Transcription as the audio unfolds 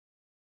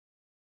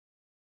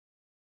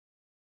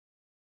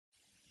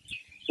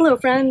Hello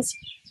friends,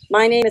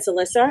 my name is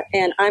Alissa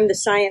and I'm the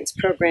Science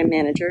Program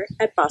Manager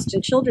at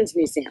Boston Children's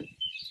Museum.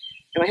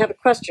 And I have a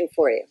question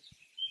for you.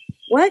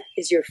 What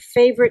is your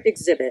favorite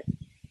exhibit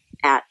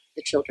at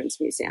the Children's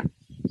Museum?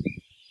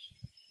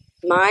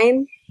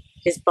 Mine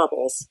is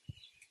Bubbles,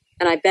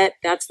 and I bet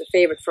that's the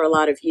favorite for a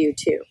lot of you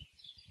too.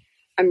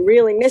 I'm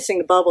really missing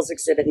the Bubbles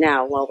exhibit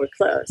now while we're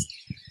closed,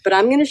 but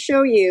I'm going to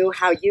show you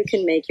how you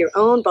can make your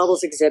own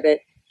Bubbles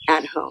exhibit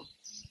at home.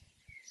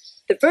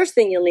 The first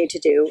thing you'll need to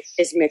do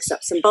is mix up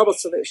some bubble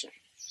solution.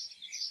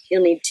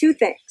 You'll need two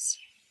things: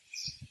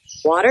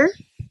 water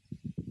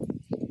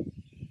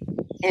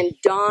and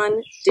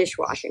Dawn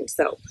dishwashing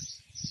soap.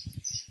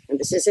 And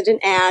this isn't an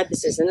ad,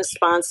 this isn't a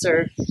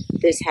sponsor.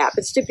 This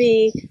happens to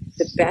be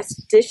the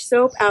best dish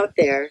soap out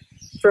there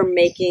for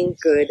making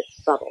good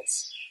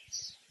bubbles.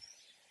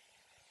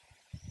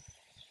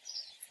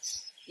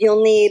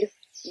 You'll need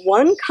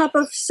 1 cup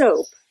of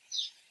soap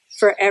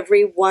for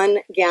every 1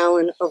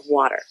 gallon of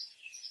water.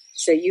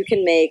 So you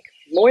can make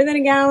more than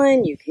a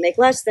gallon, you can make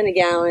less than a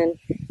gallon,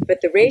 but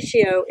the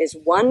ratio is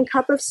 1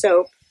 cup of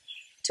soap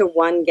to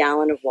 1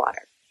 gallon of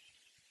water.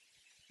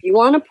 You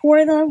want to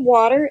pour the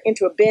water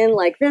into a bin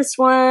like this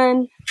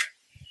one,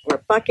 or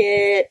a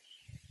bucket,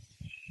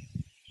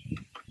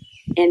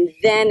 and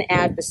then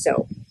add the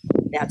soap.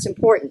 That's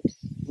important.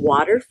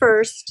 Water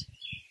first,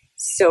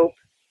 soap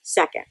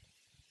second.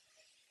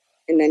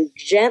 And then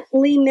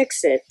gently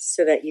mix it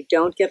so that you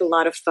don't get a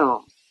lot of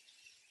foam.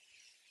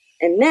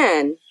 And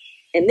then,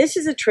 and this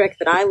is a trick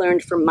that I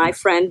learned from my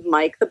friend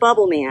Mike the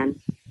Bubble Man,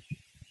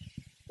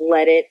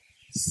 let it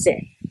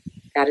sit.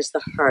 That is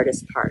the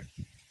hardest part.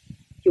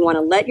 You want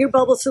to let your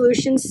bubble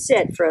solution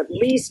sit for at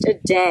least a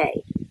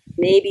day,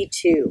 maybe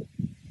 2.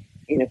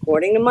 And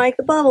according to Mike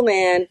the Bubble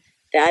Man,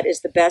 that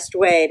is the best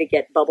way to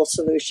get bubble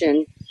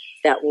solution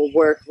that will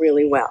work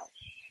really well.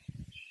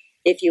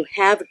 If you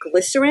have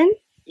glycerin,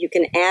 you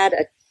can add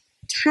a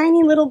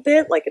tiny little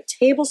bit, like a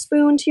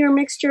tablespoon, to your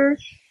mixture.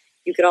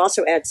 You could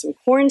also add some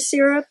corn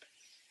syrup.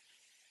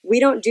 We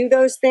don't do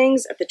those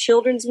things at the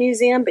Children's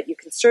Museum, but you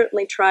can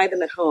certainly try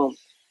them at home.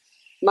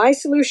 My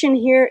solution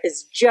here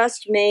is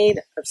just made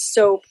of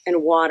soap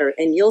and water,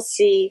 and you'll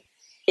see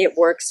it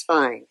works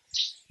fine.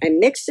 I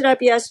mixed it up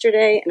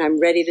yesterday, and I'm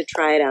ready to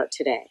try it out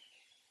today.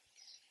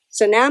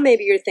 So now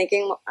maybe you're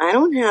thinking, well, I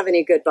don't have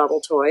any good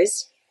bubble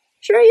toys.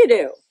 Sure you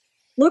do.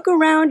 Look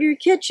around your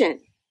kitchen.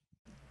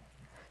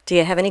 Do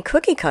you have any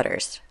cookie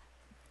cutters?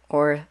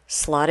 Or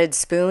slotted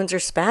spoons or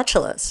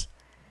spatulas?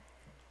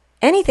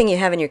 Anything you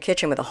have in your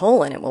kitchen with a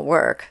hole in it will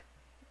work.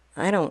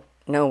 I don't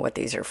know what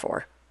these are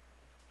for.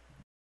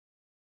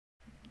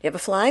 You have a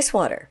fly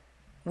swatter.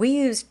 We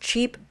use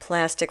cheap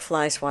plastic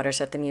fly swatters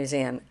at the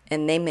museum,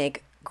 and they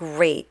make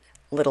great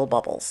little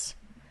bubbles.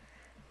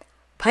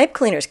 Pipe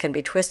cleaners can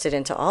be twisted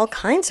into all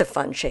kinds of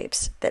fun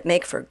shapes that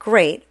make for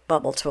great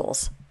bubble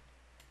tools.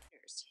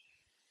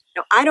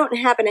 Now, I don't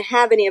happen to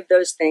have any of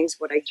those things.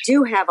 What I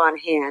do have on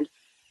hand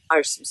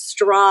are some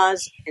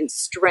straws and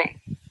string.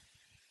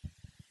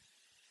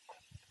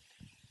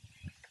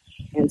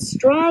 And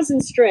straws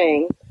and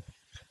string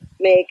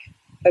make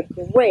a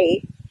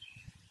great,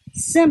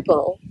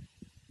 simple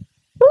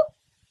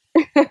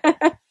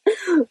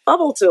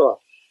bubble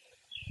tool.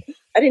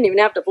 I didn't even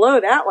have to blow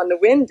that one. The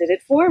wind did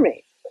it for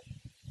me.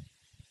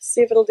 Let's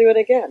see if it'll do it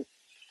again.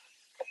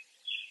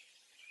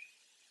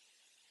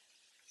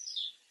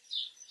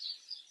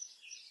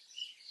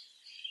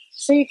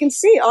 So you can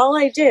see all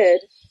I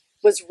did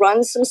was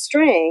run some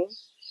string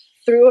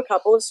through a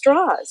couple of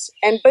straws,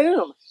 and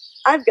boom,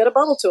 I've got a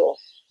bubble tool.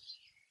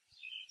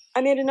 I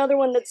made another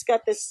one that's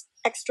got this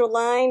extra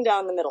line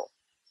down the middle.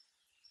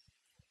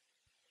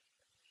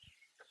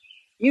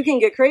 You can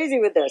get crazy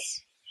with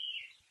this.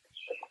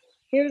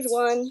 Here's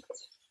one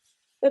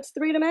that's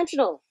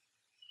 3-dimensional.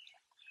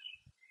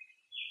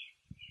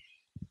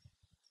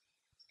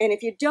 And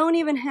if you don't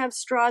even have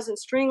straws and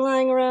string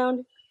lying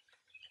around,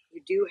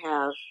 you do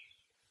have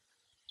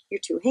your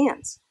 2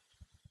 hands.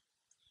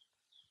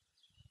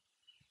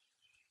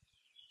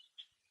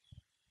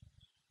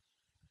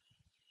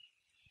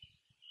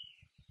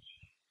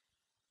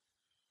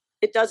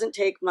 It doesn't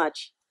take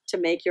much to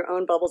make your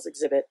own bubbles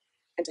exhibit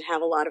and to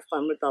have a lot of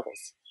fun with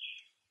bubbles.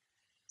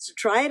 So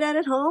try it out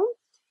at home.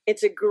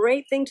 It's a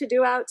great thing to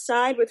do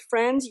outside with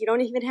friends. You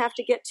don't even have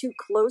to get too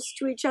close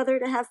to each other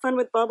to have fun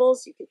with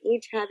bubbles. You can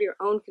each have your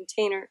own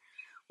container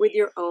with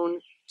your own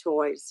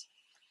toys.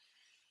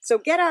 So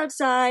get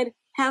outside,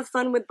 have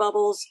fun with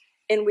bubbles,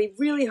 and we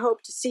really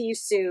hope to see you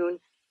soon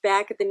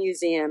back at the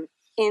museum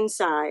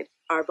inside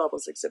our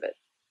bubbles exhibit.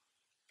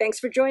 Thanks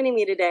for joining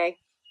me today,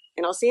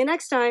 and I'll see you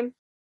next time.